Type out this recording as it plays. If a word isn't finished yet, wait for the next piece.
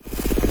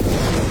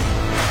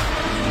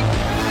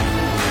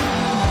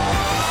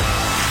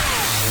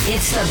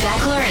It's the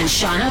Beckler and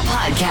Seanna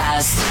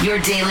podcast, your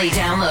daily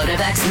download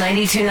of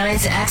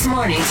X92.9's X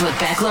Mornings with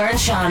Beckler and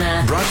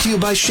Seanna. Brought to you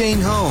by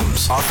Shane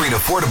Homes, offering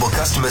affordable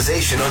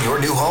customization on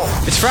your new home.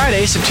 It's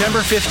Friday, September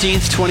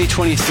 15th,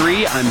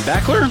 2023. I'm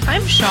Beckler.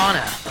 I'm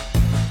Seanna.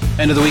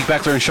 End of the week,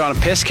 Beckler and Seanna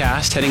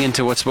Pisscast, heading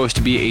into what's supposed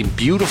to be a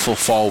beautiful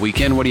fall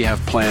weekend. What do you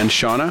have planned,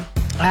 Seanna?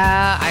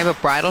 I have a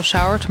bridal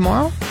shower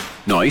tomorrow.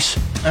 Nice.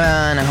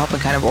 And I'm helping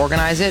kind of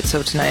organize it.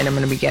 So tonight I'm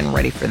going to be getting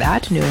ready for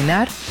that, doing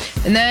that.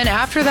 And then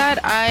after that,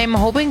 I'm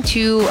hoping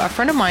to... A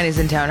friend of mine is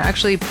in town,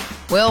 actually,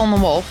 Will and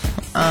the Wolf.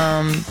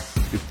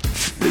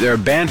 They're a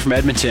band from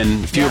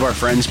Edmonton. A few of our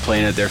friends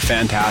playing it. They're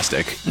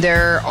fantastic.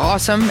 They're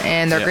awesome,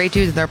 and they're great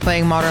dudes. They're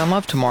playing Modern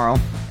Love tomorrow.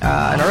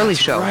 An early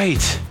show.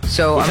 Right.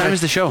 So what time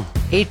is the show?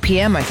 8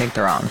 p.m. I think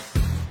they're on.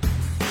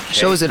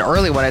 Show is an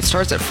early one. It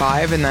starts at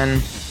 5, and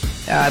then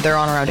they're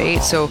on around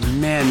 8. So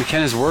man,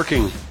 McKenna's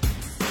working.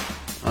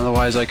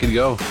 Otherwise, I could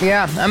go.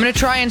 Yeah, I'm going to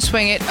try and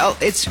swing it. Oh,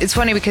 it's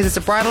funny because it's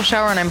a bridal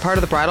shower, and I'm part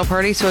of the bridal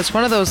party. So it's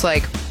one of those,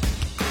 like,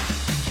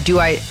 do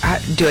I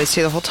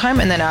stay the whole time?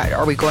 And then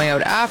are we going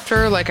out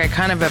after? Like, I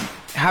kind of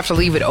have to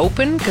leave it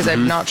open because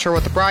I'm not sure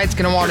what the bride's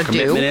going to want to do.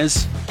 Commitment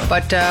is.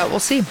 But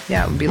we'll see.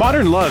 Yeah, it would be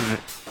Modern Love.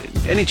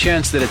 Any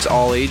chance that it's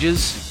all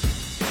ages?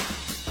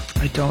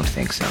 I don't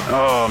think so.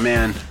 Oh,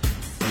 man.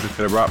 If I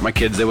could have brought my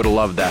kids, they would have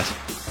loved that.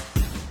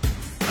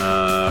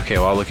 Okay,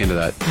 well, I'll look into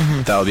that.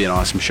 That would be an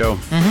awesome show.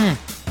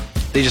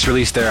 They just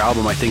released their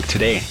album, I think,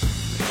 today.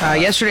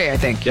 Yesterday, I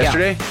think.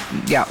 Yesterday?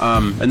 Yeah.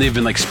 And they've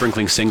been, like,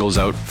 sprinkling singles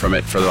out from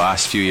it for the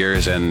last few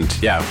years, and,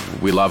 yeah,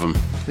 we love them.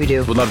 We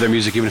do. Would love their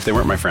music even if they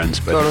weren't my friends.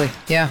 But totally,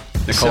 yeah.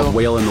 They're called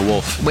Whale and the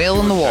Wolf. Whale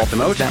and the Wolf. Check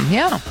them out.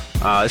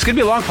 Yeah. It's going to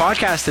be a long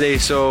podcast today,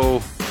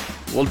 so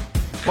we'll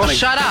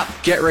shut up.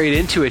 Get right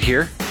into it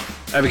here.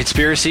 I have a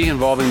conspiracy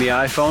involving the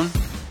iPhone.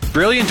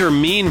 Brilliant or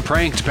mean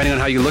prank, depending on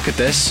how you look at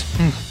this.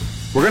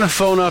 We're going to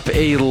phone up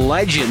a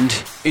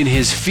legend in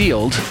his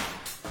field,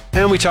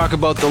 and we talk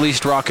about the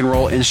least rock and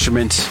roll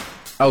instrument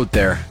out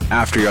there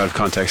after your out of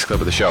context clip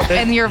of the show.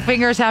 And your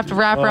fingers have to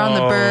wrap around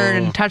the bird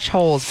and touch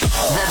holes. The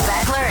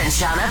Beckler and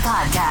Seanna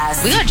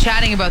podcast. We got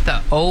chatting about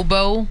the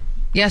oboe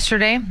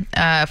yesterday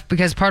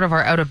because part of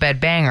our out of bed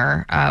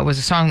banger was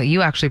a song that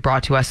you actually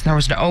brought to us, and there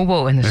was an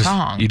oboe in the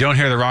song. You don't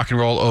hear the rock and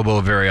roll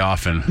oboe very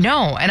often.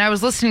 No, and I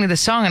was listening to the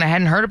song and I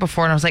hadn't heard it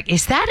before, and I was like,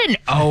 is that an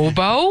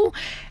oboe?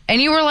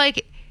 And you were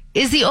like,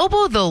 is the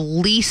oboe the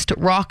least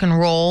rock and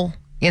roll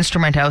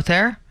instrument out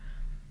there?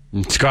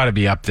 It's got to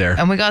be up there.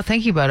 And we got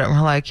thinking about it, and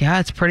we're like, yeah,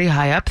 it's pretty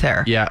high up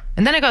there. Yeah.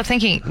 And then I got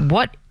thinking,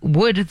 what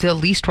would the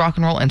least rock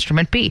and roll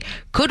instrument be?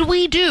 Could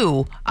we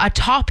do a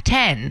top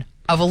 10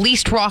 of a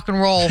least rock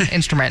and roll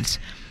instruments?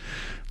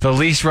 The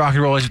least rock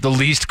and roll is the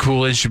least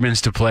cool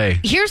instruments to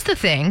play. Here's the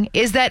thing,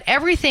 is that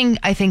everything,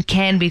 I think,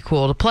 can be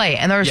cool to play.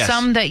 And there are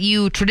some that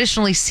you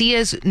traditionally see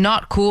as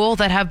not cool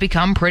that have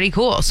become pretty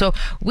cool. So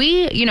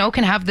we,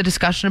 can have the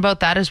discussion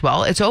about that as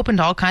well. It's open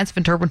to all kinds of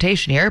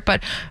interpretation here,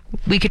 but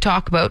we could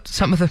talk about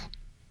some of the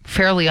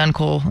fairly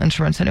uncool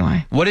instruments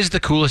anyway. What is the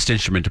coolest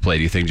instrument to play,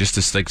 do you think? Just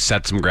to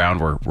set some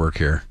groundwork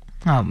here.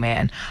 Oh,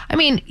 man. I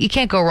mean, you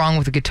can't go wrong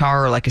with a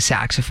guitar or like a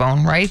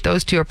saxophone, right?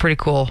 Those two are pretty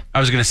cool. I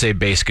was going to say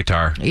bass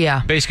guitar.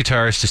 Yeah. Bass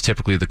guitar is just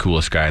typically the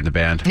coolest guy in the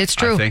band. It's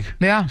true. I think.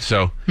 Yeah.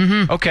 So,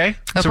 okay.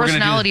 The so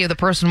personality of the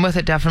person with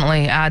it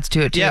definitely adds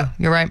to it, too. Yeah.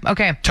 You're right.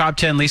 Okay. Top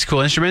 10 least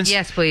cool instruments?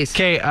 Yes, please.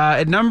 Okay,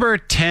 at number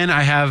 10,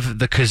 I have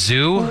the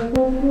kazoo.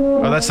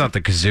 Oh, that's not the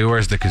kazoo.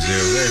 Where's the kazoo?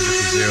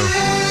 There's the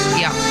kazoo.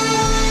 Yeah.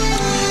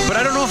 But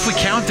I don't know if we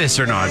count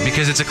this or not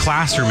because it's a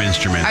classroom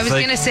instrument. I was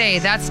going to say,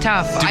 that's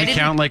tough. Do we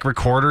count like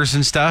recorders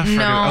and stuff?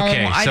 No,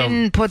 I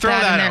didn't put throw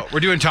that in there. Out. We're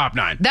doing top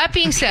 9. That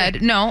being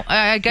said, no,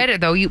 I get it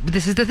though.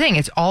 This is the thing.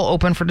 It's all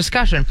open for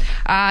discussion.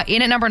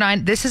 In at number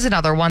 9, this is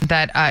another one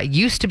that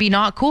used to be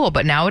not cool,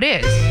 but now it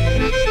is.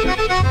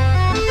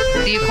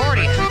 The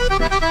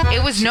accordion.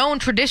 It was known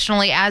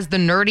traditionally as the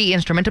nerdy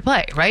instrument to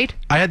play, right?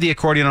 I had the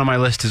accordion on my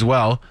list as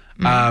well.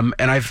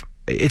 And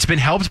it's been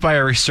helped by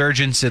a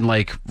resurgence in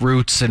like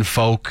roots and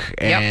folk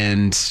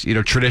and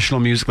traditional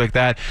music like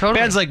that. Totally.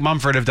 Bands like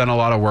Mumford have done a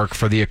lot of work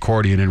for the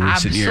accordion in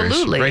recent years.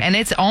 Absolutely, right? And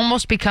it's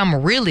almost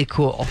become really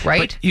cool,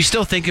 right? But you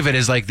still think of it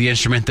as like the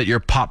instrument that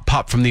your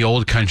pop from the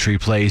old country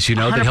plays, that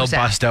he'll 100%.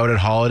 bust out at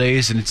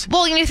holidays, and it's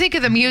well, you think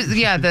of the music,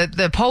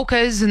 the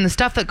polkas and the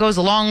stuff that goes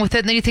along with it,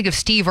 and then you think of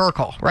Steve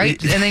Urkel,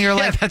 right? And then you're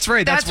like, that's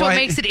right. That's what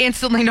makes it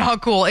instantly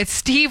not cool. It's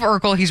Steve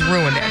Urkel. He's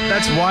ruined it.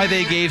 That's why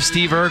they gave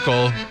Steve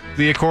Urkel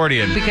the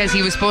accordion. Because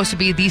he was supposed to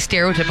be the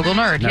stereotypical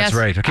nerd. That's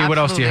right. Okay, what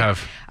else do you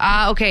have?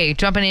 Okay,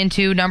 jumping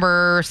into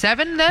number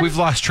 7 then? We've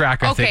lost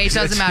track, I think. Okay, it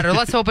doesn't matter.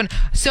 Let's open.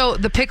 So,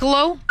 the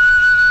piccolo.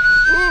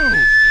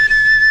 Ooh.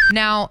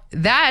 Now,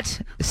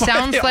 that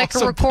sounds like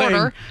a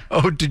recorder.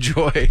 Ode to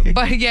Joy.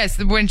 But yes,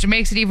 which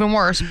makes it even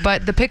worse.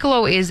 But the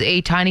piccolo is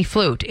a tiny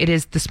flute. It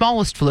is the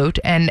smallest flute.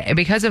 And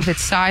because of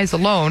its size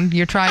alone,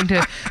 you're trying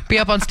to be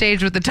up on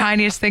stage with the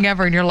tiniest thing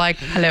ever. And you're like,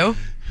 hello?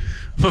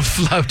 I'm a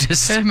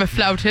flautist. I'm a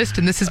flautist,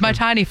 and this is my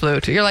tiny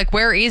flute. You're like,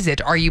 where is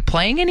it? Are you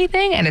playing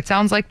anything? And it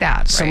sounds like that.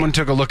 Right? Someone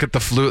took a look at the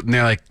flute, and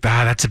they're like,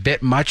 that's a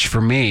bit much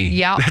for me.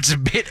 Yeah. That's a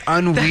bit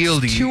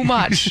unwieldy. That's too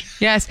much.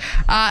 Yes.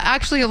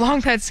 Actually,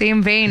 along that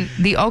same vein,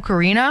 the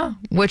ocarina,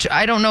 which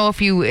I don't know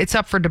if it's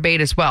up for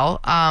debate as well.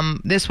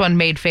 This one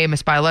made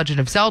famous by Legend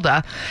of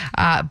Zelda,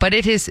 but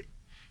it is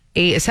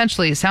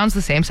essentially, it sounds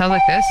the same. Sounds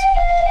like this.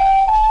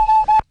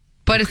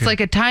 But it's like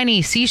a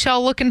tiny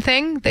seashell looking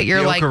thing that you're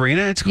the like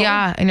ocarina, it's called?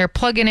 Yeah, and you're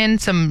plugging in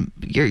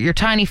your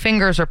tiny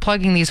fingers are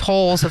plugging these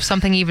holes of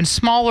something even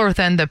smaller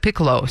than the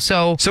piccolo.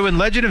 So in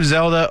Legend of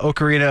Zelda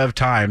Ocarina of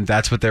Time,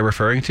 that's what they're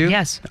referring to?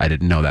 Yes. I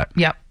didn't know that.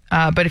 Yep.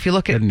 But if you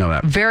look at Didn't know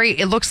that.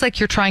 it looks like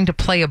you're trying to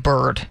play a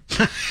bird.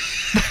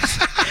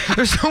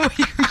 There's no way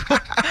you can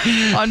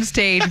go on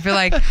stage and be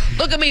like,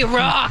 look at me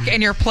rock,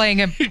 and you're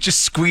playing a You're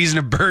just squeezing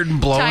a bird and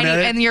blowing tiny, at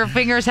it. and your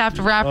fingers have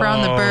to wrap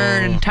around the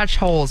bird and touch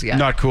holes. Yeah.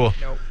 Not cool.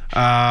 Nope.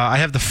 I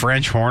have the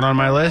French horn on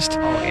my list.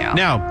 Oh, yeah.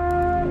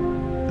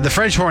 Now, the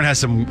French horn has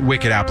some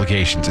wicked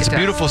applications. It's It a does.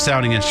 beautiful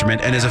sounding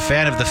instrument, and as a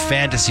fan of the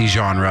fantasy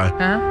genre,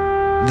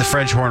 the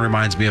French horn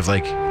reminds me of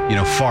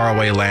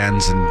faraway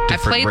lands and I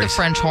different played the races.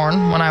 French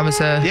horn when I was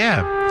a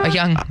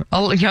young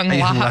A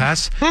young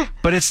lass. lass.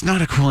 But it's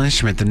not a cool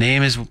instrument. The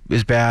name is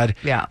bad.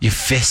 Yeah. You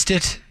fist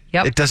it.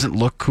 Yep. It doesn't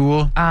look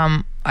cool.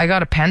 I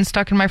got a pen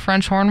stuck in my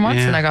French horn once,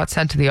 Yeah. and I got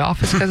sent to the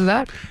office because of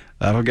that.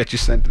 That'll get you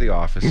sent to the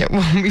office. Yeah,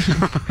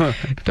 well,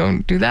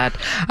 don't do that.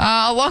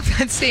 Along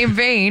that same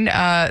vein,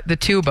 the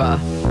tuba.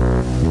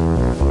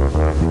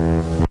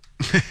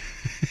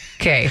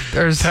 Okay,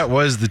 That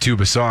was the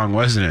tuba song,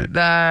 wasn't it?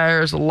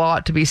 there's a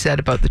lot to be said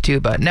about the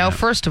tuba. Now,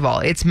 first of all,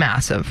 it's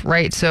massive,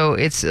 right? So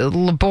it's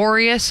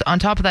laborious. On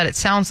top of that, it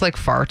sounds like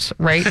farts,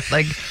 right?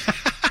 Like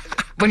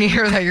when you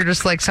hear that, you're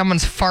just like,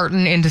 someone's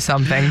farting into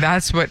something.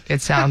 That's what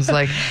it sounds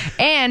like.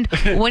 And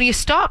when you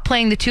stop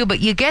playing the tuba,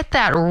 you get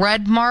that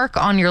red mark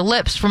on your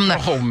lips from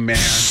the Oh, man.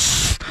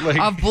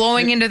 of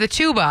blowing into the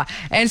tuba,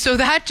 and so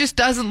that just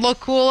doesn't look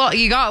cool.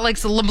 You got like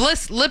some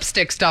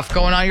lipstick stuff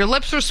going on. Your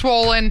lips are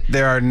swollen.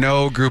 There are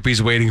no groupies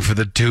waiting for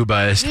the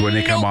tubaist when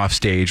they come Nope. off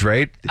stage,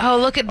 right? Oh,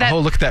 look at that! Oh,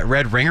 look at that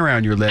red ring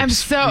around your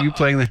lips. Were you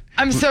playing the?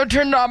 I'm so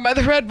turned on by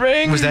the red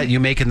ring. Was that you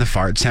making the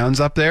fart sounds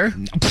up there?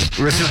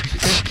 Really?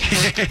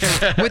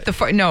 with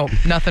the no,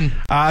 nothing.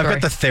 I've Sorry.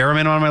 got the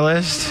theremin on my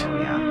list.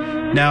 Oh,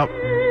 yeah. Now,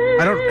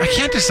 I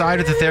can't decide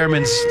if the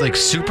theremin's like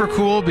super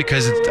cool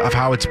because of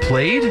how it's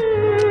played,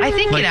 I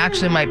think like- it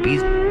actually might be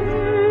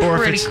or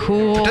pretty if it's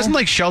cool. But doesn't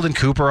like Sheldon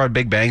Cooper on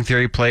Big Bang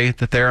Theory play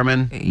the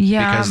theremin?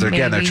 Yeah, because they're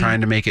maybe.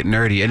 trying to make it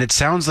nerdy, and it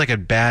sounds like a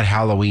bad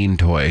Halloween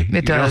toy.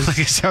 It does. Like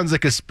it sounds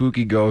like a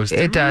spooky ghost.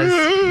 It does.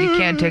 You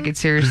can't take it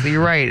seriously.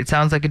 You're right. It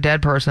sounds like a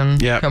dead person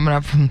Yeah. coming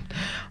up from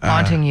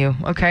haunting you.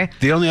 Okay.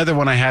 The only other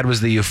one I had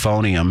was the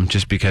euphonium,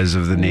 just because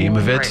of the name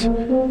of it. Right.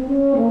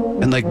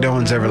 And like no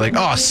one's ever like,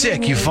 oh,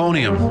 sick,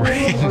 euphonium.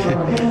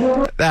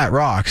 Right? That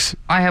rocks.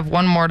 I have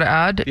one more to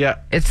add. Yeah.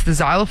 It's the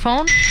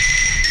xylophone.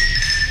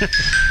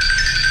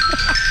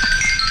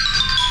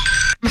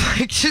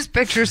 Like, just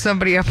picture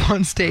somebody up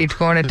on stage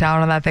going to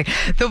town on that thing.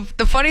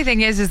 The funny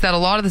thing is that a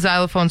lot of the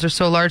xylophones are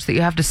so large that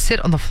you have to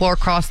sit on the floor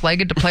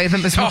cross-legged to play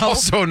them as well.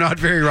 Also not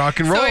very rock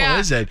and roll, So, yeah.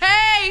 is it?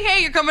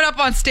 Hey, you're coming up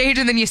on stage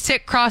and then you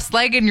sit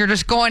cross-legged and you're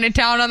just going to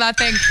town on that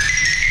thing.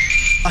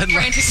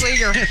 Frantically,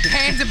 your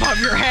hands above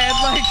your head,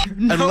 like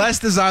no. Unless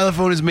the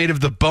xylophone is made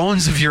of the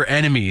bones of your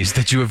enemies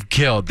that you have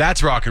killed.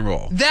 That's rock and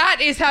roll. That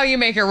is how you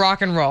make it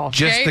rock and roll.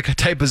 Just okay? the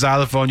type of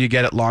xylophone you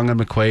get at Long and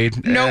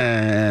McQuaid.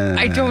 Nope.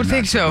 I don't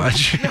think so.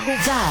 Much. The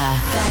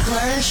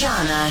Beckler and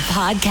Seanna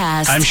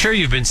podcast. I'm sure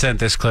you've been sent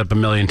this clip a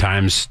million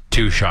times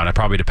too, Shauna,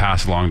 probably to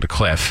pass along to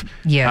Cliff.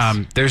 Yes.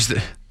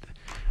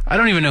 I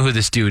don't even know who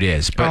this dude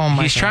is, but Oh,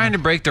 my he's God. trying to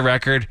break the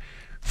record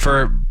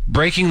for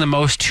breaking the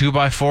most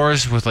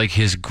 2x4s with like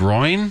his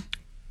groin.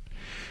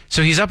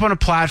 So he's up on a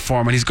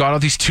platform and he's got all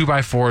these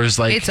 2x4s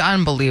like It's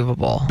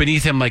unbelievable.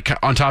 beneath him, like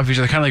on top of each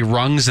other, kind of like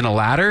rungs in a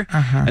ladder.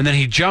 And then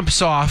he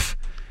jumps off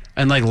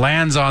and like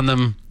lands on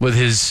them with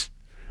his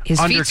His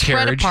feet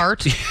spread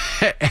undercarriage.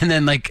 apart and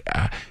then like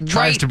tries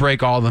Right. to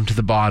break all of them to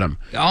the bottom.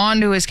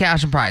 onto his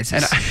cash and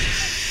prizes.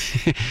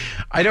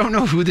 I don't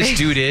know who this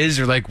dude is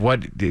or like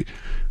what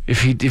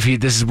if he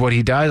this is what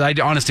he does. I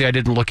honestly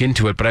didn't look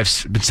into it, but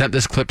I've been sent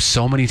this clip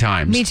so many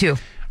times. Me too.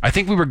 I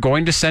think we were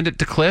going to send it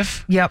to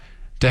Cliff Yep.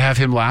 to have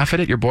him laugh at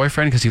it, your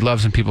boyfriend, because he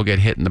loves when people get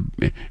hit in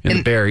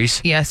the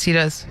berries. Yes, he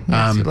does.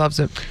 Yes, he loves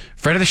it.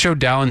 Friend of the show,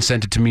 Dallin,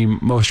 sent it to me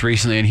most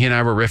recently, and he and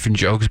I were riffing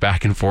jokes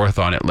back and forth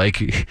on it. Like,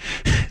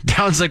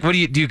 Dallin's like, "What do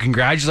you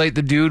congratulate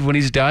the dude when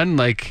he's done?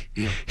 Like,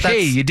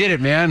 hey, you did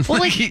it, man! Well,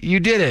 Like, like, you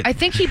did it." I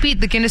think he beat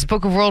the Guinness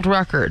Book of World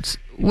Records.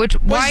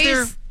 Why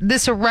is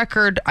this a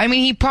record? I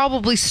mean, he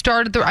probably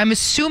started I'm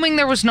assuming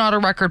there was not a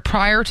record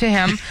prior to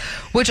him,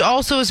 which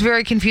also is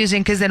very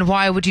confusing because then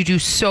why would you do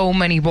so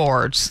many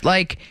boards?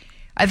 Like,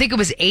 I think it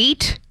was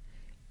eight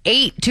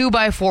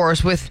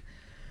 2x4s with.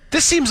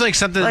 This seems like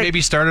something that Like-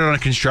 maybe started on a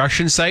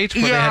construction site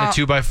where they Yeah. had a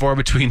 2x4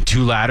 between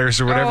two ladders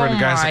or whatever, and the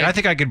guy's my- like, "I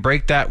think I could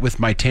break that with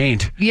my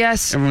taint."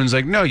 Yes. Everyone's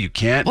like, "No, you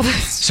can't." Well,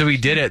 that's- So he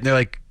did it, and they're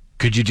like,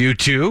 Could you do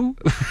 2?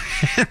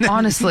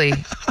 Honestly,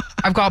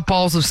 I've got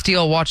balls of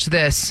steel. Watch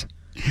this.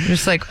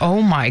 Just like,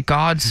 oh my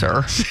God,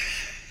 sir.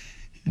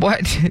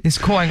 What is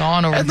going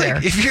on over there?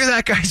 If you're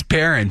that guy's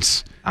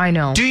parents, I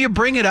know. do you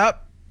bring it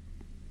up?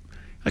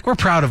 Like, we're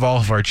proud of all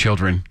of our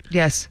children.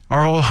 Yes.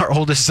 Our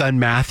oldest son,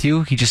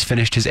 Matthew, he just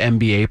finished his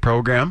MBA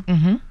program.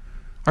 Mm-hmm.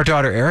 Our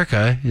daughter,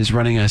 Erica, is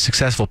running a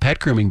successful pet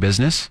grooming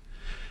business.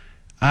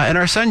 And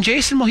our son,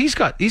 Jason, well, he's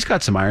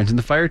got some irons in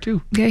the fire,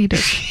 too. Yeah, he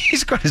does.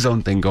 He's got his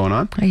own thing going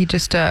on. He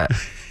just got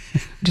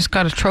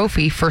a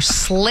trophy for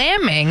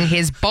slamming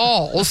his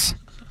balls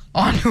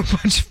onto a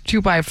bunch of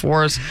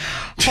 2x4s.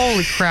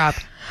 Holy crap.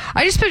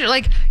 I just picture,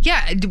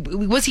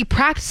 was he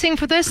practicing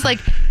for this? Like,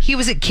 he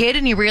was a kid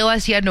and he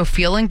realized he had no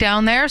feeling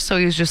down there, so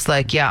he was just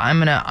like, yeah, I'm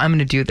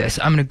gonna do this.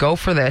 I'm gonna go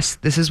for this.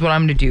 This is what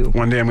I'm gonna do.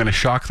 One day I'm gonna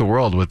shock the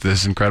world with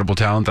this incredible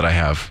talent that I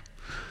have.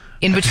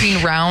 In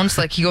between rounds,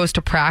 like, he goes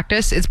to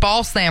practice. It's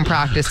ball slam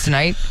practice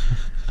tonight.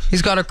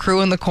 He's got a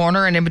crew in the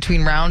corner, and in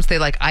between rounds, they,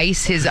 like,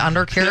 ice his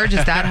undercarriage.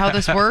 Is that how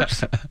this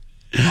works?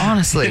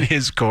 Honestly. In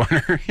his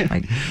corner.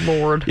 My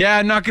Lord. Yeah,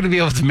 I'm not going to be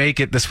able to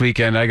make it this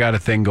weekend. I got a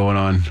thing going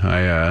on.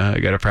 I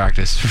got to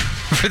practice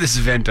for this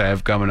event I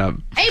have coming up.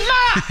 Hey,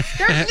 Ma!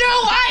 There's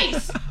no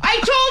ice! I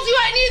told you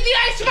I needed the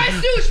ice for my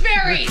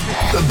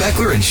snoozeberries! The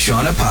Beckler and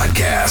Seanna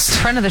podcast.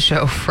 Friend of the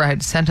show,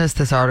 Fred, sent us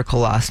this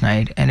article last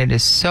night, and it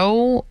is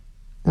so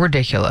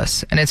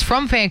ridiculous. And it's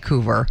from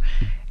Vancouver,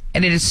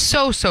 and it is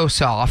so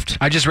soft.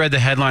 I just read the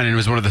headline, and it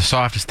was one of the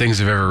softest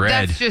things I've ever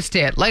read. That's just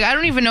it. Like, I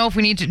don't even know if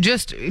we need to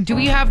do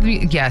we have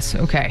the, yes,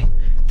 okay.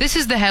 This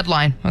is the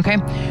headline, okay?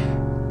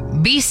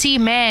 BC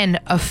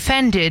man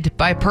offended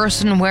by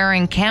person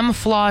wearing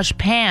camouflage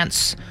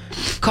pants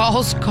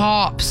calls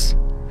cops.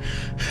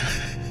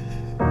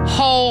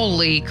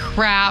 Holy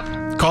crap.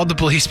 Called the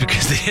police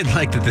because they didn't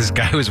like that this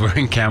guy was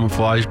wearing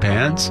camouflage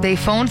pants. They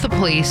phoned the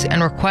police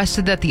and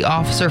requested that the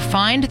officer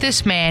find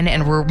this man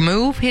and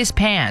remove his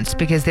pants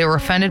because they were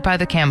offended by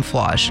the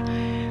camouflage.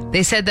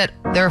 They said that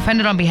they're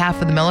offended on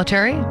behalf of the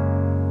military.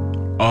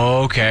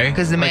 Oh, okay.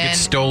 Because the man... Like it's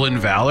stolen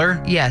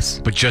valor? Yes.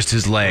 But just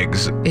his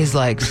legs. His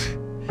legs.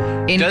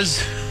 In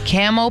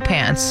camo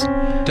pants.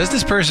 Does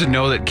this person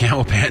know that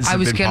camo pants have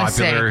been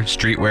popular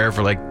streetwear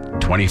for like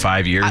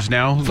 25 years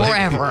now?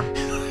 Forever.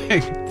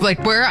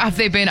 Like, where have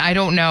they been? I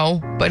don't know.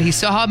 But he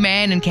saw a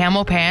man in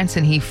camo pants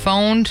and he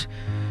phoned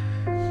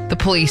the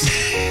police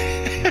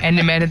and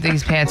demanded that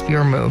these pants be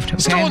removed. Okay?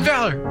 Stolen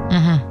valor.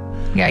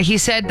 Mm-hmm. Yeah, he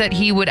said that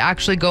he would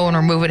actually go and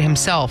remove it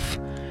himself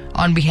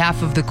on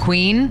behalf of the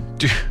Queen.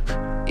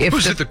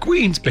 Who's the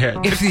Queen's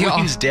pants? The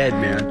Queen's dead,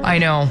 man. I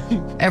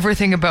know.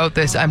 Everything about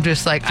this, I'm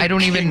just like, I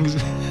don't even...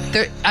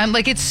 I'm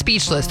like, it's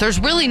speechless. There's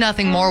really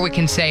nothing more we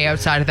can say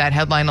outside of that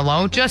headline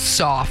alone. Just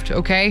soft,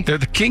 okay? They're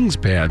the King's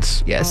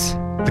pants. Yes.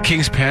 The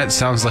King's Pants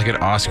sounds like an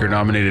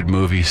Oscar-nominated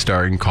movie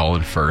starring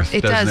Colin Firth.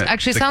 It does.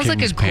 Actually, it sounds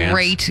like a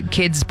great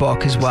kid's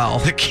book as well.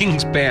 The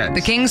King's Pants.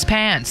 The King's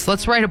Pants.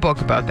 Let's write a book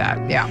about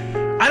that. Yeah.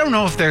 I don't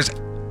know if there's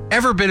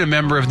ever been a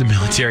member of the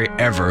military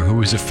ever who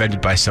was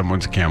offended by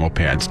someone's camel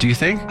pants. Do you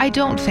think? I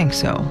don't think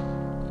so.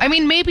 I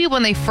mean, maybe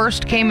when they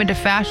first came into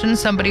fashion,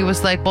 somebody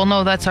was like, well,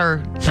 no, that's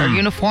our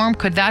uniform.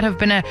 Could that have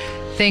been a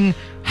thing?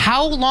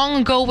 How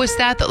long ago was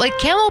that? That, like,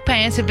 camel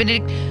pants have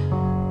been...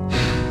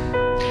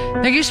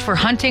 They're used for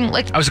hunting.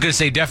 Like, I was going to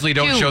say, definitely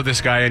don't show this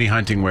guy any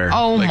hunting wear.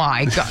 Oh,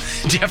 my God.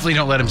 Definitely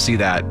don't let him see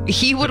that.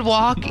 He would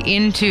walk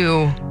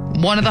into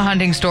one of the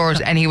hunting stores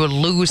and he would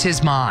lose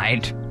his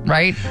mind,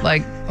 right?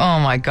 Like, oh,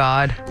 my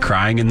God.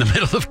 Crying in the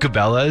middle of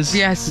Cabela's?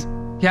 Yes.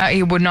 Yeah,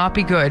 he would not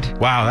be good.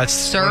 Wow,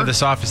 that's one of the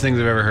softest things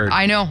I've ever heard.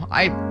 I know.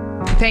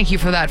 Thank you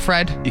for that,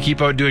 Fred. You keep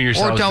outdoing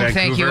yourself, or don't Vancouver.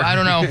 Thank you. I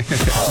don't know. The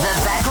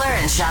Beckler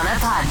and Seanna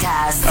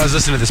podcast. I was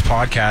listening to this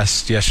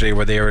podcast yesterday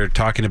where they were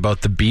talking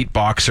about the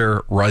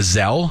beatboxer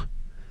Rozelle.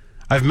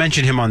 I've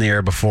mentioned him on the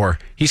air before.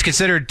 He's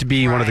considered to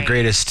be one of the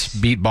greatest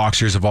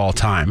beatboxers of all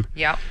time.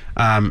 Yep.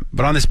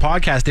 But on this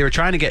podcast, they were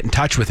trying to get in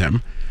touch with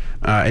him.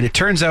 And it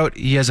turns out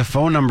he has a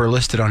phone number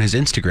listed on his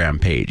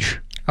Instagram page.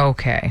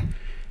 Okay.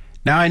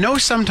 Now, I know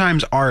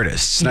sometimes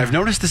artists, and I've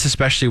noticed this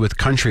especially with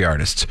country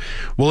artists,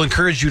 will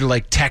encourage you to,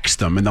 like, text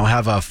them, and they'll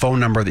have a phone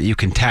number that you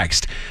can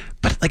text.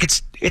 But, like,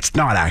 it's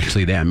not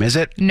actually them, is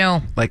it?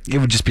 No. Like, it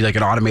would just be like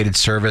an automated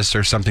service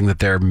or something that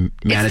their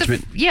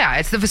management...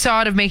 It's the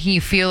facade of making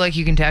you feel like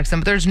you can text them,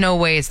 but there's no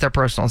way it's their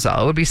personal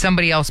cell. It would be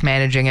somebody else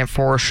managing it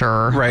for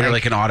sure. Right, or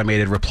like an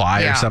automated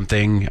reply or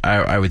something,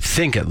 I would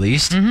think at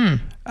least.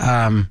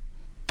 Mm-hmm.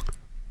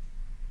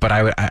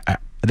 But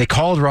they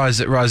called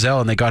Rozelle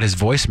and they got his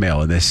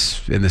voicemail in this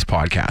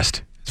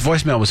podcast. His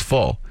voicemail was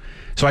full.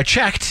 So I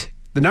checked.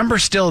 The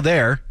number's still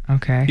there.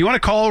 Okay. You want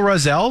to call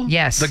Rozelle?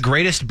 Yes. The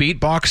greatest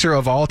beatboxer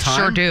of all time?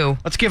 Sure do.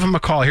 Let's give him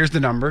a call. Here's the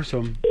number. So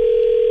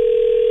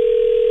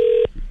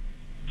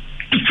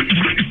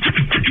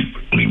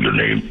leave your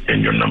name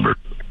and your number.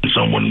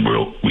 Someone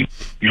will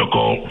your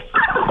call.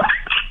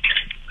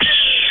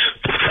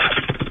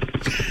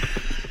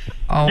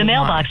 Oh, the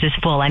mailbox is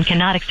full and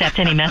cannot accept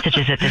any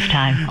messages at this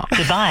time.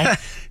 Goodbye.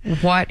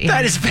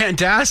 That is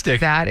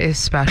fantastic. That is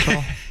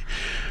special.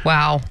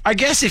 Wow. I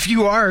guess if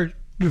you are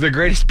the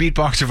greatest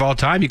beatboxer of all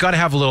time. You got to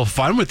have a little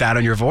fun with that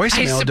on your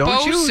voicemail,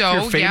 don't you? So,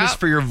 You're famous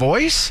for your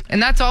voice.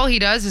 And that's all he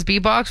does is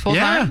beatbox full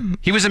time?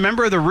 He was a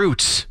member of the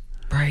Roots.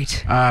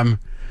 Right.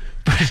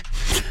 But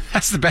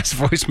that's the best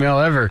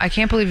voicemail ever. I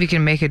can't believe you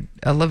can make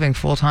a living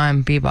full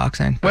time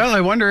beatboxing. Well,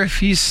 I wonder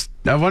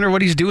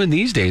what he's doing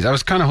these days. I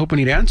was kind of hoping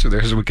he'd answer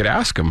there so we could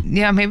ask him.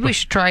 Yeah, maybe we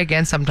should try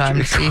again sometime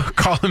to see.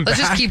 Call him Let's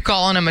back. just keep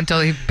calling him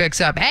until he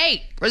picks up.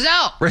 Hey,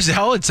 Rizal!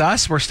 Rizal, it's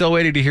us. We're still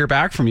waiting to hear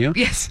back from you.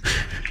 Yes.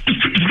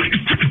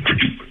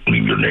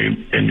 Leave your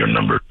name and your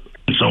number.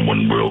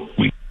 Someone will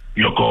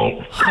your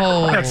call.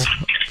 Oh,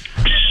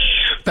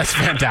 That's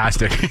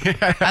fantastic.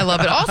 I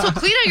love it. Also,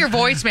 clean out your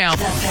voicemail.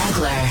 The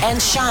Beckler and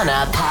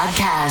Seanna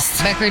podcast.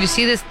 Beckler, do you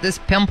see this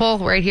pimple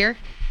right here?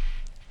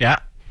 Yeah.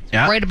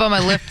 Right above my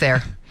lip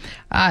there.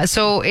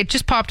 So it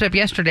just popped up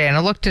yesterday, and I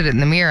looked at it in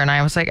the mirror, and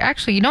I was like,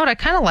 actually, you know what? I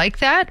kind of like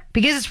that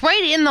because it's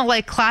right in the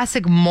like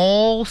classic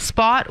mole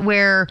spot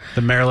where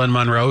The Marilyn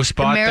Monroe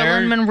spot the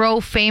Marilyn there. Monroe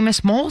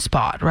famous mole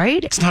spot,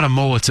 right? It's not a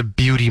mole, it's a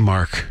beauty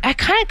mark.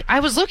 I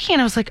was looking,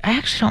 and I was like, I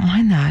actually don't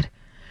mind that.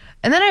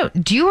 And then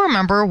do you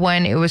remember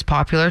when it was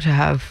popular to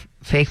have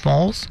fake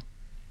moles?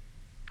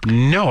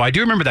 No, I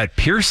do remember that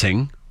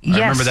piercing. Yes. I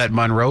remember that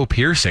Monroe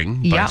piercing.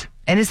 But Yeah.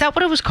 And is that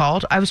what it was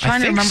called? I was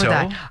trying to think remember so.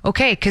 that.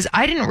 Okay, because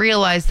I didn't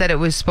realize that it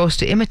was supposed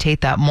to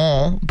imitate that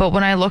mole. But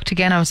when I looked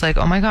again, I was like,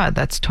 oh my God,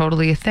 that's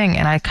totally a thing.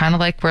 And I kind of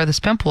like where this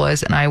pimple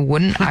is, and I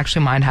wouldn't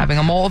actually mind having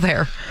a mole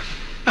there.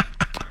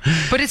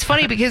 But it's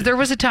funny because there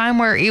was a time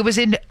where it was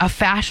in a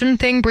fashion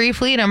thing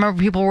briefly, and I remember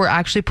people were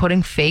actually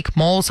putting fake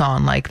moles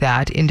on like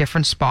that in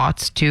different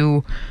spots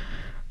to,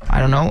 I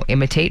don't know,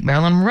 imitate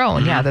Marilyn Monroe.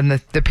 And yeah, then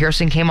the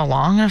piercing came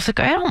along, and I was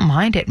like, I don't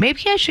mind it.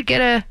 Maybe I should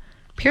get a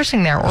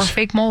piercing there or a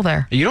fake mole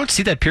there. You don't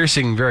see that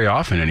piercing very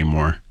often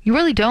anymore. You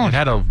really don't. It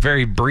had a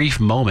very brief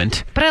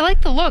moment. But I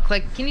like the look.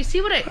 Like, can you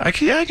see what I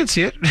can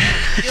see it.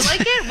 you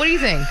like it? What do you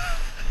think?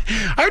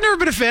 I've never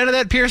been a fan of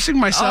that piercing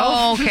myself.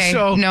 Oh, okay.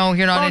 So No,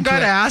 you're not into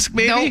gotta it. ask,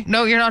 maybe.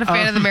 No, you're not a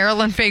fan of the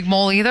Maryland fake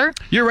mole either?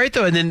 You're right,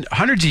 though. And then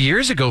hundreds of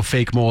years ago,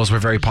 fake moles were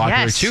very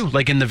popular, Yes. too.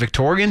 Like in the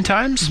Victorian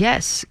times.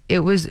 Yes. It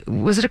was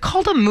it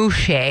called a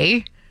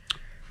mouche?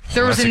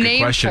 There was that's a a good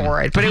name question.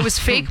 for it, but it was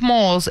fake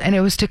moles, and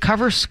it was to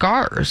cover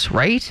scars,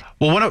 right?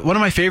 Well, one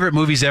of my favorite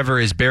movies ever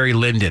is Barry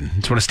Lyndon.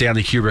 It's one of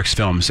Stanley Kubrick's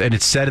films, and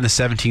it's set in the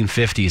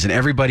 1750s. And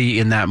everybody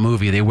in that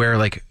movie, they wear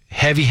like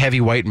heavy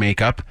white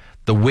makeup,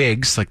 the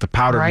wigs, like the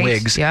powdered Right,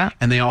 wigs, yeah.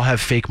 and they all have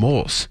fake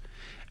moles.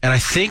 And I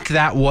think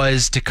that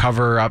was to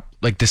cover up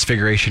like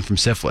disfiguration from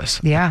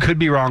syphilis. Yeah. Could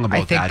be wrong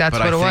about that. I think that's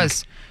but what I it think-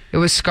 was. It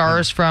was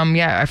scars from,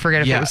 I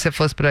forget if Yeah. it was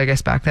syphilis, but I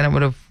guess back then it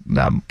would have,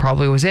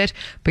 probably was it.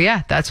 But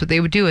yeah, that's what they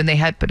would do. And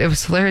but it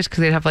was hilarious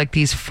because they'd have like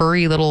these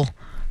furry little,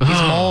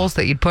 these moles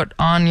that you'd put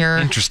on your,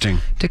 Interesting.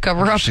 to cover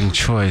up. Interesting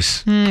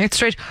choice. It's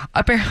strange.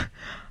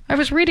 I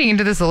was reading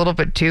into this a little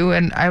bit too,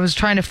 and I was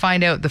trying to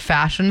find out the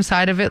fashion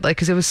side of it, like,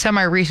 because it was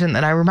semi-recent,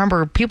 and I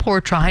remember people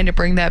were trying to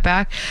bring that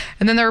back.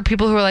 And then there were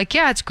people who were like,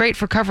 yeah, it's great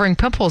for covering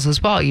pimples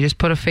as well. You just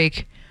put a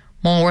fake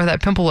mole where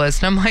that pimple is.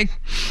 And I'm like,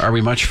 Are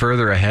we much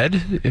further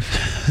ahead?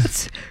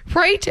 it's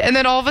right. And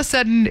then all of a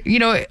sudden,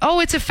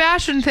 it's a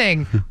fashion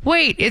thing.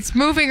 Wait, it's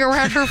moving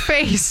around her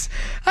face.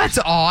 That's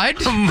odd.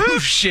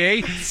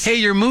 Mouche. Hey,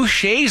 your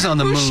mouche's on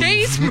the move.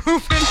 Mouche's moving.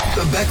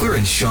 The Beckler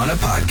and Seanna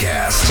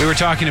podcast. We were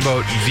talking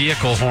about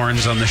vehicle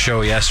horns on the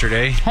show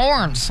yesterday.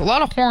 Horns. A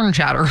lot of horn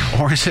chatter.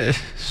 Horns.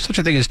 Such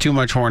a thing as too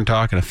much horn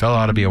talk, and a fella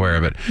ought to be aware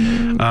of it.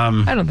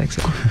 I don't think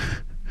so.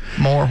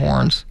 More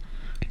horns.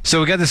 So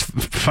we got this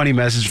funny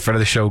message in front of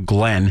the show,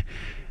 Glenn.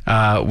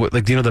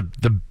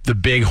 The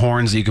big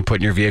horns that you can put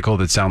in your vehicle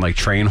that sound like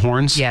train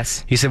horns.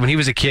 Yes. He said when he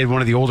was a kid,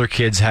 one of the older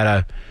kids had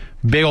a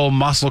big old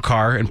muscle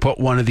car and put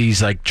one of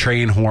these like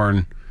train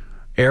horn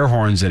air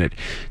horns in it.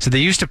 So they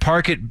used to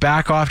park it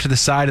back off to the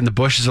side in the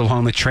bushes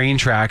along the train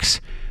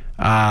tracks.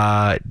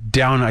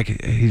 Down,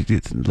 he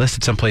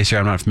listed some place here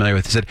I'm not familiar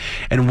with. He said,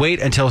 and wait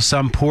until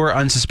some poor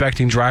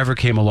unsuspecting driver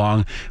came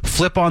along,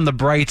 flip on the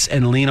brights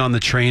and lean on the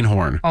train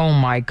horn. Oh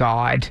my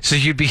God. So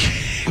you'd be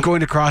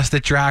going across the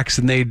tracks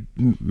and they'd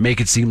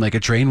make it seem like a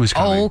train was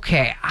coming.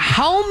 Okay.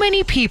 How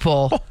many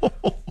people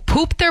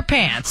pooped their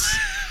pants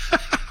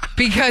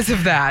because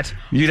of that?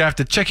 You'd have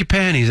to check your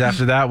panties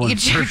after that one You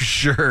for check-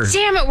 sure.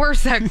 Damn it,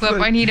 where's that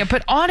clip? I need it. But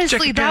Check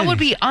honestly, your that would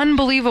be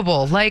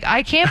unbelievable. Like,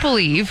 I can't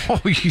believe.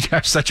 Oh, you'd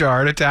have such a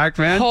heart attack,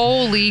 man.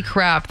 Holy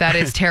crap, that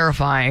is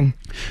terrifying.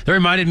 That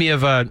reminded me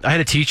of I had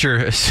a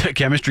teacher, a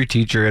chemistry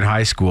teacher in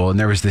high school, and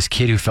there was this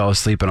kid who fell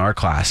asleep in our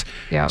class.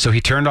 Yeah. So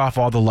he turned off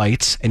all the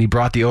lights and he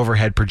brought the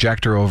overhead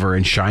projector over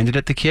and shined it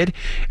at the kid,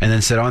 and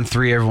then said on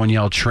 3 everyone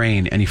yelled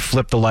train, and he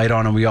flipped the light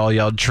on and we all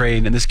yelled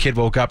train, and this kid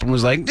woke up and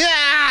was like,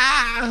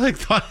 ah! Like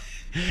thought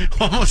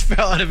almost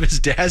fell out of his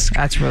desk.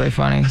 That's really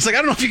funny. It's like, I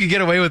don't know if you could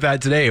get away with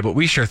that today, but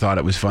we sure thought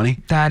it was funny.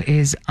 That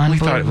is We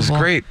unbelievable. thought it was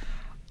great.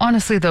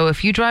 Honestly, though,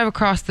 if you drive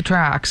across the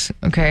tracks,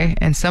 okay,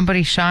 and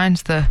somebody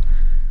shines that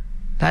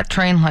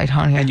train light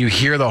on you, And you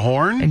hear the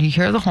horn? and you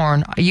hear the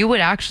horn, you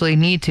would actually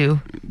need to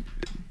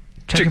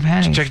Check your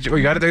panties. Oh,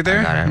 you got it there?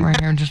 I got it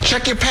right here. Just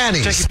Check your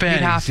panties. Check your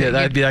panties. Yeah,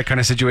 that'd be that kind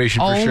of situation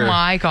for sure. Oh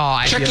my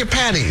God. Check your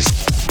panties.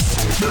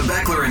 The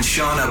Beckler and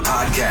Seanna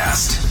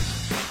podcast.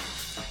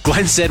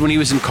 Glenn said when he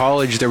was in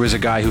college, there was a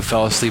guy who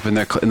fell asleep in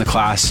the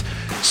class.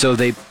 So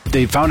they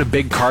found a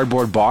big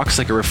cardboard box,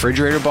 like a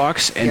refrigerator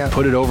box, and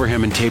put it over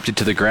him and taped it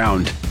to the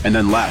ground and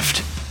then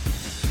left.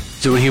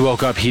 So when he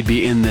woke up, he'd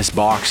be in this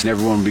box and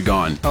everyone would be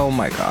gone. Oh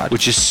my God.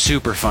 Which is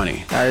super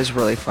funny. That is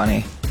really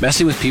funny.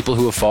 Messing with people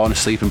who have fallen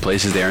asleep in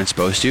places they aren't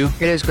supposed to.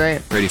 It is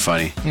great. Pretty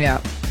funny.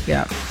 Yeah.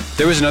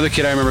 There was another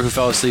kid I remember who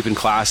fell asleep in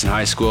class in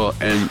high school,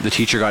 and the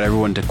teacher got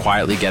everyone to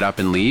quietly get up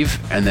and leave,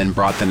 and then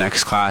brought the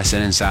next class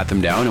in and sat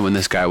them down. And when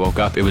this guy woke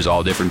up, it was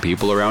all different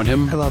people around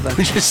him. I love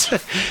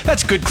that.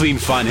 That's good, clean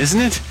fun, isn't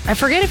it? I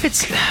forget if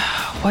it's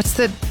what's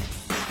the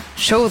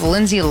show with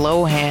Lindsay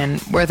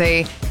Lohan where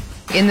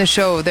in the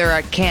show they're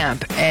at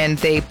camp and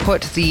they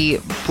put the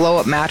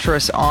blow-up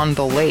mattress on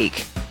the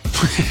lake.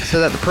 So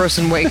that the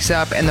person wakes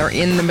up and they're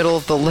in the middle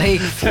of the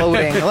lake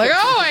floating. Like,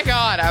 oh my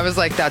God. I was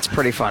like, that's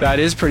pretty funny. That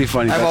is pretty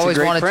funny. I've always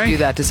wanted to do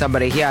that to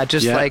somebody. Yeah,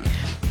 like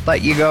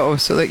let you go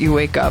so that you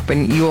wake up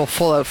and you will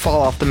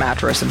fall off the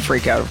mattress and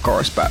freak out, of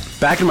course. But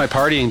back in my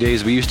partying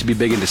days, we used to be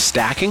big into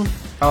stacking.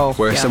 Oh,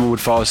 where someone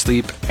would fall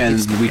asleep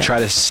and we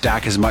try to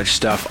stack as much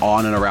stuff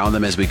on and around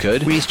them as we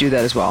could. We used to do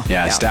that as well.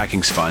 Yeah.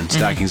 Stacking's fun.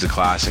 Stacking's a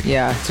classic.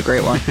 Yeah, it's a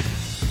great one.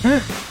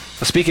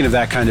 Speaking of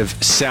that kind of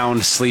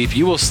sound sleep,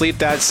 you will sleep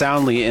that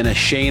soundly in a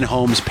Shane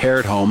Holmes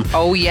paired home.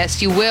 Oh,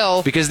 yes, you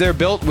will. Because they're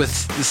built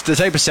with the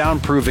type of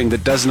soundproofing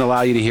that doesn't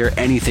allow you to hear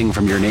anything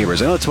from your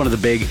neighbors. I know it's one of the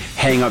big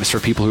hang-ups for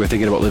people who are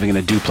thinking about living in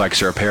a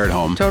duplex or a paired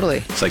home. Totally.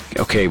 It's like,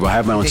 okay, we'll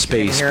have my own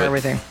space. Hear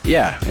everything.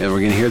 Yeah, and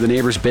we're going to hear the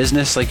neighbor's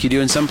business like you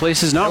do in some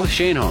places. Not with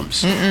Shane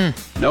Holmes.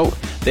 No,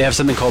 they have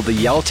something called the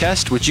yell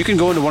test, which you can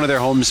go into one of their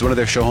homes, one of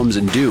their show homes,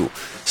 and do.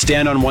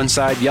 Stand on one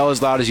side, yell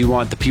as loud as you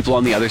want. The people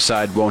on the other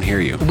side won't hear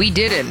you. We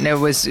did it, and it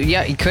was,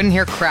 you couldn't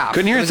hear crap.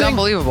 Couldn't hear it. It was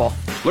unbelievable.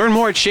 Learn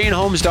more at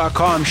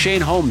ShaneHolmes.com.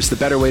 Shane Holmes, the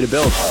better way to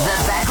build. The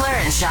Beckler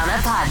and Seanna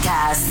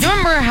podcast. You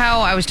remember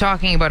how I was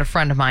talking about a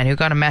friend of mine who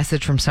got a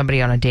message from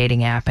somebody on a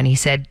dating app, and he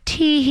said,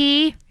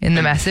 tee-hee, in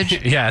the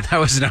message? Yeah, that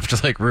was enough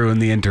to, ruin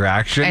the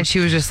interaction. And she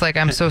was just like,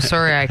 I'm so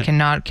sorry, I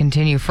cannot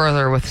continue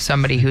further with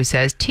somebody who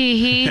says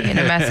tee-hee in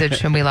a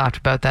message, and we laughed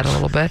about that a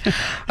little bit.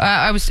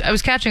 I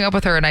was catching up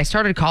with her, and I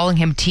started calling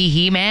him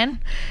Tee-hee Man,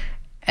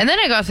 and then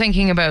I got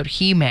thinking about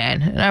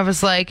He-Man, and I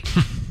was like,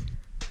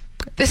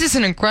 this is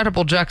an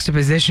incredible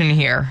juxtaposition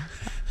here.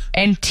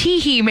 And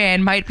Tee-hee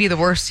Man might be the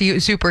worst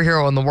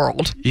superhero in the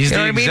world. He's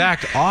the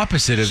exact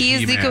opposite of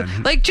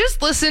He-Man.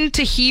 Just listen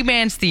to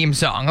He-Man's theme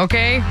song,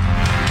 okay?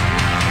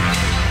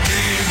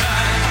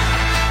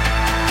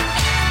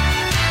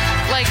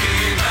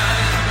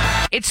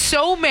 It's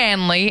so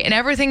manly, and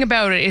everything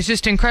about it is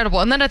just incredible.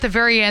 And then at the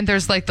very end,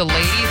 there's the lady too.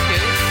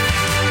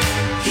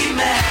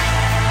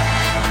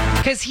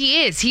 Because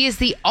he is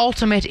the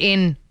ultimate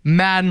in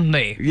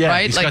manly. Yeah,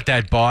 right? He's got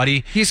that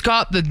body. He's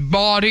got the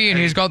body, and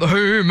he's got the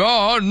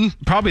He-Man.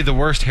 Probably the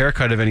worst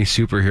haircut of any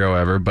superhero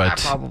ever,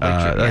 but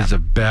that's a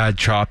bad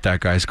chop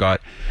that guy's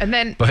got. And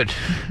then, but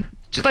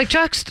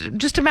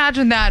just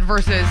imagine that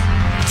versus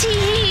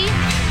Tee-hee.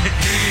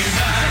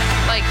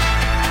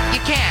 You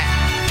can't.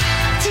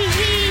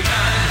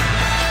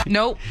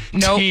 Nope.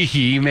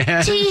 Tee-hee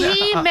Man.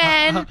 Tee-hee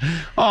Man.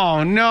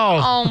 Oh, no.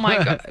 Oh,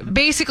 my God.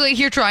 Basically,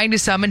 you're trying to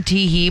summon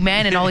Tee-hee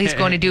Man, and all he's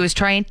going to do is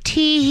try and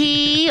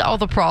tee-hee all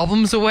the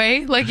problems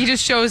away. He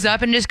just shows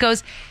up and just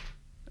goes,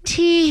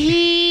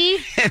 tee-hee.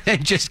 And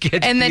then just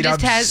gets beat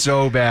up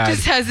so bad.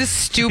 Just has this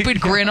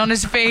stupid grin on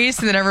his face,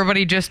 and then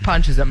everybody just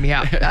punches him.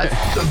 Yeah.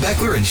 The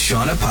Beckler and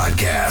Seanna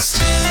podcast.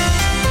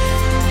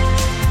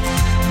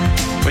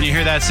 When you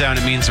hear that sound,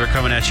 it means we're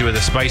coming at you with a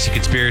spicy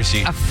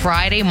conspiracy. A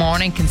Friday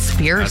morning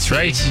conspiracy. That's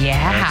right.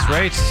 Yeah. That's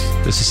right.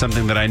 This is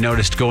something that I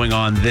noticed going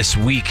on this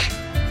week.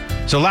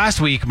 So last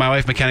week, my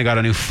wife McKenna got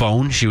a new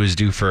phone. She was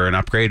due for an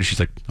upgrade.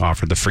 She's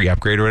offered the free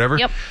upgrade or whatever.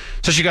 Yep.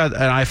 So she got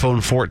an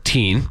iPhone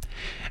 14.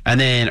 And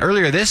then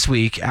earlier this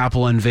week,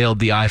 Apple unveiled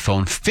the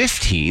iPhone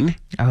 15.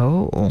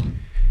 Oh.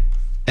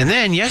 And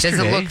then yesterday...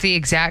 Does it look the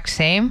exact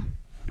same?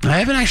 I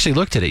haven't actually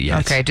looked at it yet.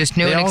 Okay, just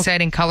new and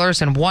exciting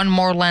colors and one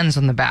more lens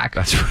on the back.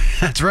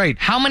 That's right.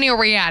 How many are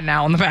we at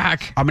now on the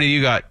back? How many do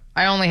you got?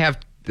 I only have,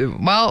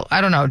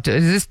 I don't know.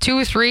 Is this 2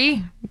 or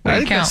 3? I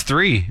think that's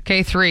 3.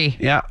 Okay, 3.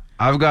 Yeah,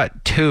 I've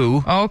got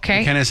 2. Okay.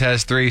 McKenna's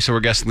has 3, so we're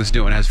guessing this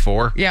new one has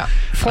 4. Yeah,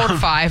 4 to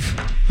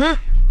 5.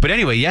 But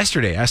anyway,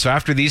 yesterday, so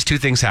after these two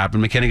things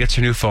happen, McKenna gets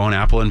her new phone,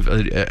 Apple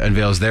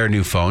unveils their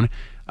new phone.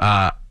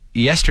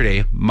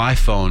 Yesterday, my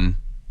phone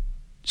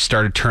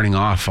started turning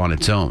off on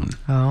its own.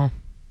 Oh.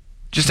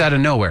 Just out of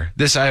nowhere.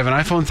 I have an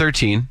iPhone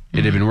 13.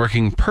 It had been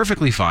working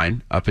perfectly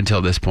fine up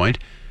until this point,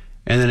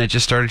 and then it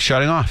just started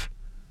shutting off.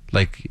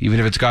 Even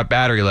if it's got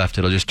battery left,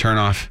 it'll just turn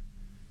off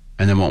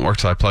and then won't work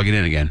till I plug it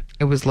in again.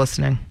 It was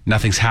listening.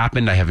 Nothing's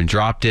happened. I haven't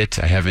dropped it.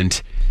 I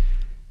haven't...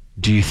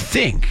 Do you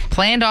think...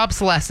 Planned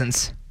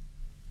obsolescence.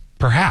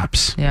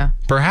 Perhaps. Yeah.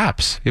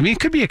 Perhaps. I mean, it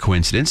could be a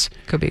coincidence.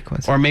 Could be a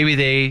coincidence. Or maybe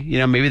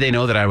they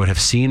know that I would have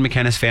seen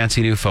McKenna's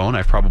fancy new phone.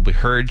 I've probably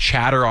heard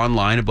chatter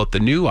online about the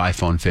new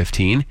iPhone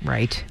 15.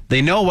 Right.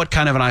 They know what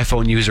kind of an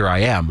iPhone user I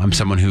am. I'm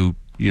someone who,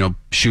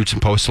 shoots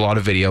and posts a lot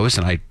of videos,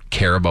 and I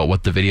care about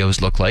what the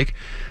videos look like.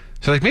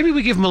 So, maybe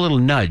we give them a little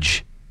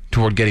nudge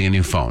toward getting a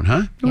new phone,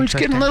 huh? We're just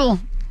getting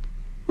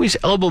we just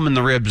elbow them in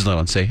the ribs a little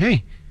and say,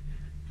 hey,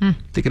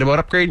 thinking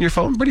about upgrading your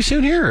phone pretty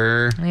soon here?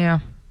 Or? Yeah.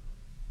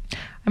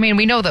 I mean,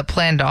 we know that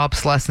planned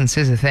obsolescence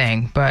is a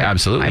thing, but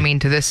absolutely. I mean,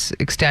 to this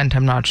extent,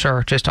 I'm not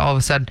sure. Just all of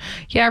a sudden,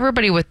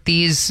 everybody with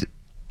these,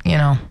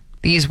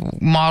 these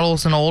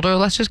models and older,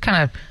 let's just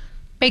kind of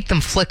make them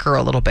flicker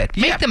a little bit.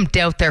 Make them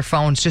doubt their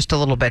phones just a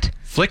little bit.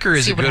 Flicker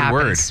is a good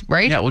word,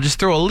 right? Yeah, we'll just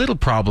throw a little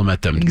problem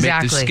at them.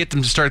 Exactly. Just get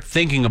them to start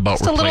thinking about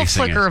just replacing it. Just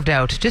a little flicker of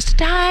doubt. Just a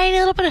tiny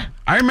little bit of...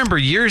 I remember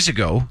years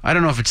ago, I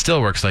don't know if it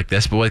still works like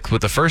this, but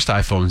with the first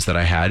iPhones that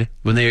I had,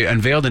 when they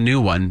unveiled a new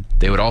one,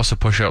 they would also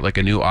push out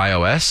a new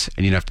iOS,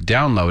 and you'd have to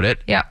download it.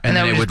 Yeah, and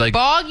then it would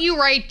bog you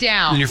right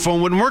down. And your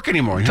phone wouldn't work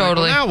anymore. And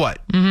totally. Now what?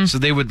 Mm-hmm. So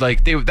they would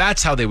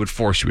that's how they would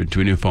force you into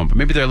a new phone. But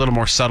maybe they're a little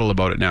more subtle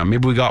about it now.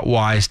 Maybe we got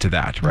wise to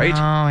that, right?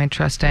 Oh,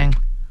 interesting.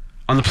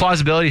 On the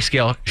plausibility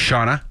scale,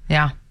 Shauna.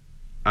 Yeah.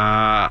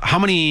 How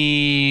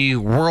many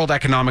World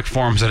Economic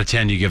Forums out of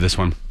 10 do you give this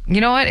one? You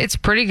know what? It's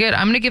pretty good.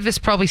 I'm going to give this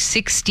probably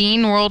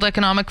 16 World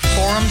Economic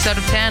Forums out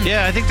of 10.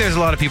 Yeah, I think there's a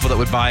lot of people that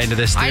would buy into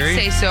this theory. I'd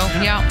say so,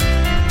 yeah.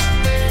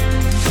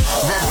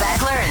 The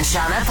Beckler and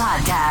Seanna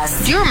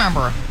podcast. Do you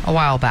remember a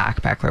while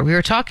back, Beckler, we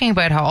were talking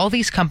about how all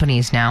these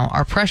companies now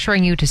are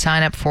pressuring you to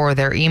sign up for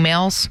their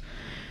emails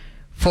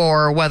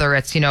for whether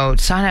it's,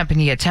 sign up and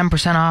you get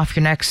 10% off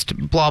your next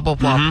blah, blah,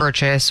 blah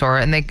purchase,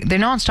 and they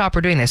nonstop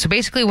are doing this. So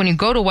basically, when you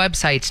go to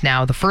websites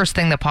now, the first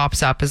thing that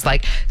pops up is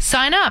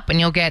sign up and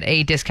you'll get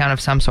a discount of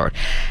some sort.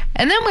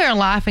 And then we were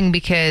laughing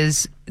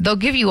because they'll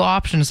give you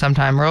options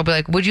sometime where it'll be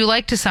like, would you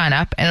like to sign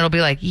up? And it'll be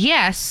like,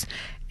 yes.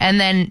 And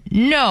then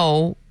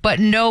no, but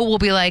no will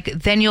be like,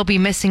 then you'll be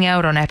missing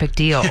out on epic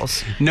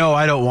deals. No,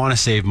 I don't want to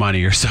save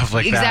money or stuff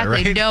like that, right?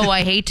 Exactly. No,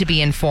 I hate to be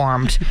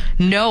informed.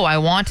 No, I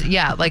want,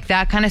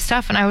 that kind of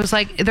stuff. And I was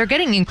like, they're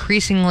getting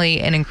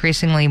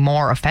increasingly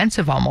more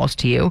offensive almost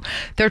to you.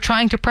 They're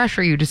trying to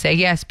pressure you to say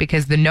yes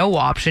because the no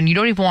option, you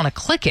don't even want to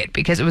click it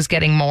because it was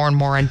getting more and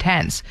more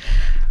intense.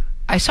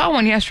 I saw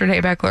one yesterday,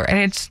 Beckler, and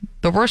it's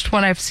the worst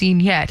one I've seen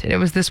yet. And it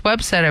was this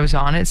website I was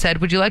on. It said,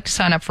 would you like to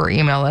sign up for our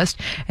email list?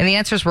 And the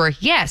answers were,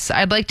 yes,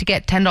 I'd like to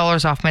get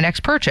 $10 off my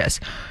next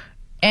purchase.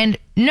 And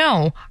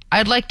no,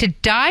 I'd like to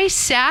die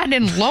sad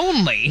and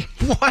lonely.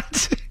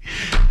 What?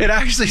 It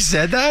actually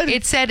said that?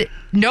 It said,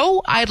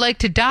 no, I'd like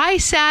to die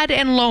sad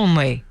and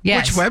lonely.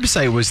 Yes. Which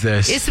website was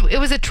this? It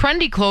was a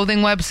trendy clothing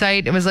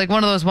website. It was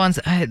one of those ones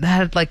that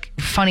had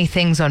funny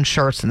things on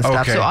shirts and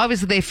stuff. Okay. So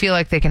obviously they feel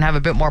like they can have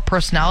a bit more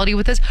personality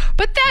with this.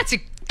 But that's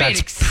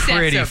excessive.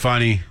 Pretty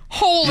funny.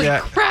 Holy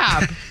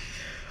crap.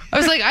 I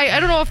was like, I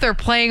don't know if they're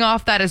playing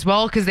off that as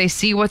well because they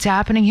see what's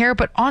happening here.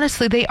 But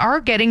honestly, they are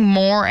getting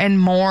more and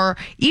more,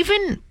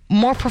 even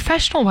more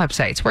professional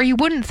websites where you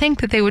wouldn't think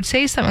that they would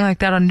say something like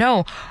that on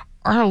no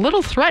are a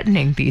little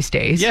threatening these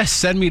days. Yes,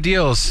 send me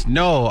deals.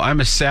 No,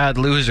 I'm a sad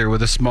loser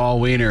with a small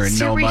wiener and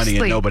no money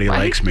and nobody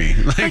likes me.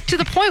 To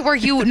the point where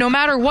you, no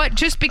matter what,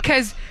 just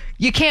because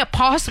you can't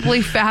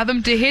possibly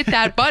fathom to hit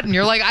that button,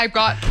 you're like,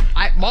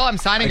 I'm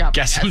signing up.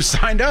 Guess I'm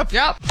signed up.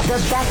 Yep. The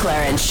Beckler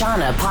and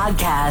Seanna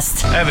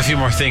podcast. I have a few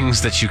more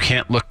things that you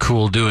can't look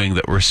cool doing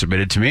that were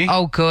submitted to me.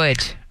 Oh,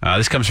 good.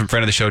 This comes from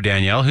friend of the show,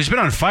 Danielle, who's been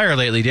on fire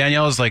lately.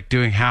 Danielle is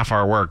doing half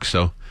our work,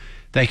 so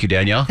thank you,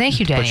 Danielle. Thank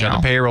you, Danielle. Put you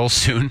on the payroll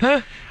soon.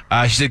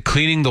 She said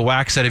cleaning the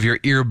wax out of your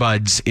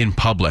earbuds in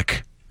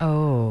public.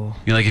 Oh.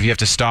 If you have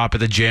to stop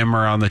at the gym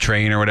or on the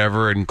train or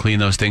whatever and clean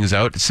those things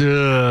out. It's,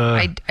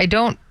 I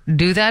don't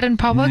do that in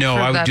public. No,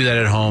 I would do that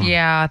at home.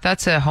 Yeah,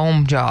 that's a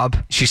home job.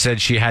 She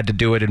said she had to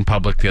do it in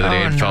public the other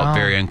day and felt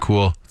very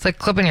uncool. It's like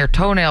clipping your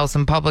toenails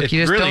in public.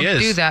 You just really don't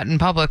do that in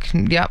public.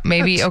 Yep,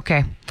 maybe.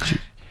 Okay.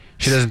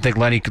 She doesn't think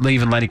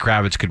even Lenny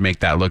Kravitz could make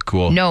that look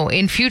cool. No,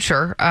 in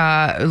future,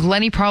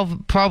 Lenny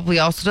probably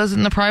also does it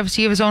in the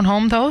privacy of his own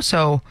home, though.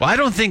 So, well, I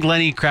don't think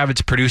Lenny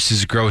Kravitz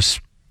produces gross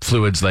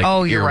fluids like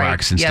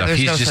earwax and stuff. There's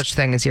He's no just such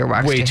thing as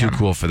earwax. way too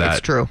cool for that.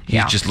 It's true.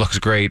 He just looks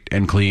great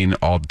and clean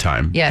all the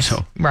time. Yes,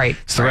 so right.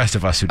 It's the rest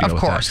of us who deal with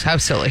that. Of course. How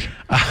silly.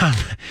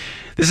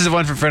 This is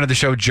one from friend of the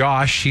show,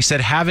 Josh. He said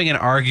having an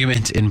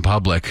argument in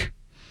public.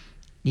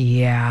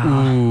 Yeah.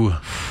 Ooh,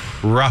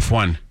 rough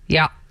one.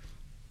 Yeah.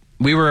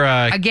 We were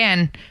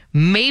again.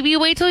 Maybe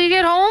wait till you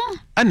get home.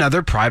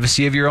 Another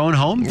privacy of your own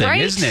home thing,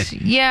 right? isn't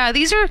it? Yeah,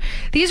 these are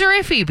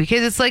iffy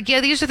because it's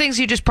these are things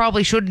you just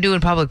probably shouldn't do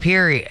in public.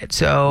 Period.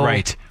 So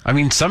right. I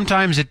mean,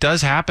 sometimes it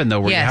does happen though,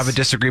 where you have a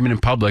disagreement in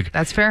public.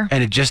 That's fair.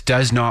 And it just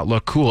does not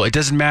look cool. It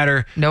doesn't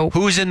matter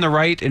who's in the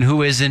right and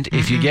who isn't.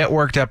 If you get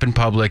worked up in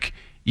public,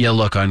 you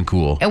look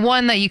uncool. And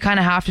one that you kind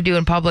of have to do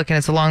in public, and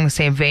it's along the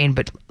same vein,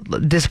 but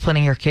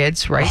disciplining your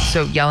kids, right?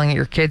 So yelling at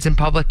your kids in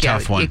public.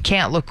 Tough one. You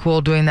can't look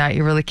cool doing that.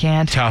 You really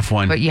can't. Tough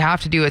one. But you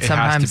have to do it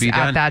sometimes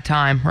at that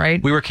time,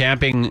 right? We were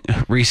camping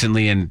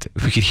recently, and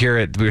we could hear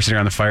it. We were sitting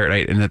around the fire at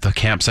night, and at the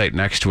campsite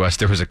next to us,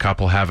 there was a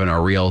couple having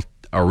a real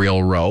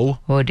row.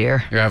 Oh,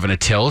 dear. You're having a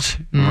tilt,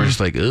 and we're just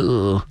like,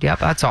 ugh. Yep,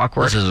 that's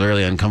awkward. This is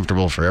really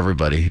uncomfortable for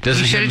everybody. You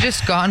should have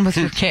just gone with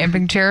your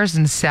camping chairs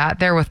and sat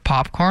there with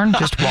popcorn.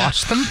 Just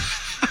watched them.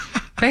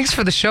 Thanks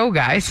for the show,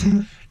 guys.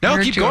 No,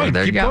 keep going.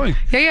 Keep going.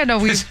 Yeah. No,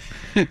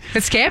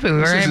 it's camping.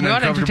 We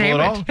want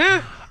entertainment.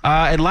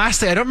 And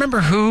lastly, I don't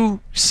remember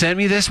who sent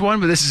me this one,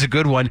 but this is a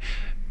good one.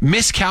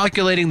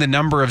 Miscalculating the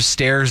number of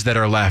stairs that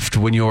are left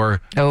when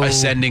you're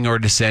ascending or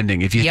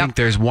descending. If you think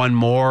there's one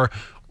more,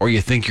 or you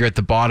think you're at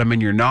the bottom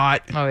and you're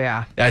not. Oh,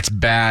 yeah. That's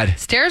bad.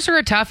 Stairs are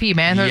a toughie,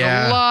 man. There's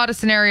a lot of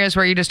scenarios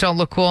where you just don't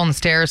look cool on the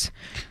stairs.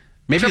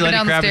 Maybe Lenny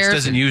Kravitz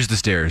doesn't use the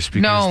stairs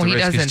because the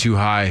risk is too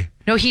high.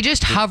 No, he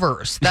just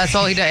hovers. That's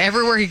all he does.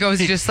 Everywhere he goes,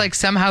 he just like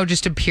somehow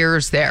just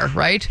appears there,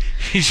 right?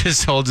 He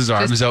just holds his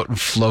arms out and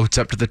floats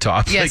up to the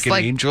top like an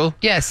angel.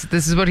 Yes,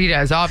 this is what he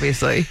does,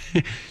 obviously.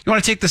 You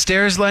want to take the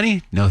stairs,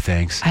 Lenny? No,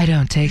 thanks. I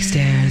don't take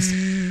stairs.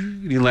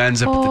 He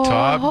lands up at the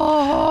top.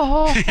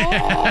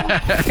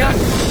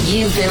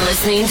 You've been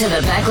listening to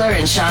the Beckler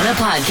and Seanna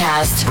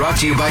podcast. Brought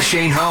to you by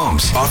Shane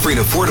Homes, offering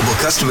affordable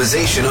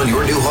customization on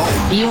your new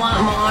home. You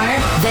want more?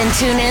 Then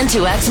tune in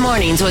to X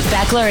Mornings with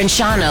Beckler and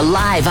Seanna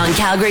live on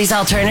Calgary's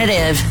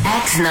Alternative,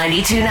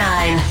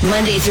 X929.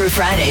 Monday through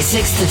Friday,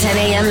 6 to 10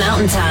 a.m.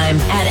 Mountain Time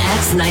at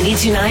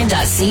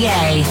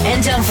x929.ca.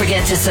 And don't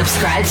forget to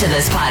subscribe to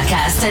this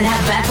podcast and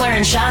have Beckler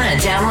and Seanna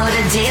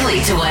downloaded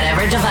daily to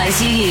whatever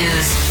device you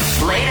use.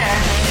 Later.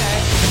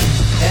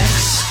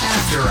 X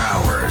After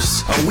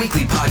Hours, a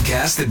weekly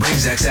podcast that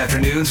brings X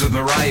Afternoons with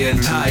Mariah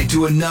and Ty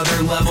to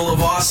another level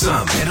of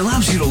awesome and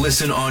allows you to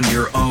listen on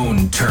your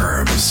own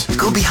terms.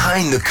 Go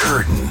behind the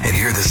curtain and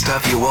hear the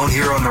stuff you won't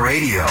hear on the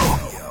radio.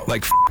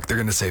 Like they're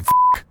gonna say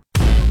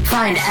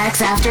Find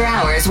X After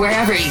Hours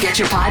wherever you get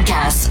your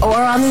podcasts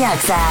or on the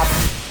X app.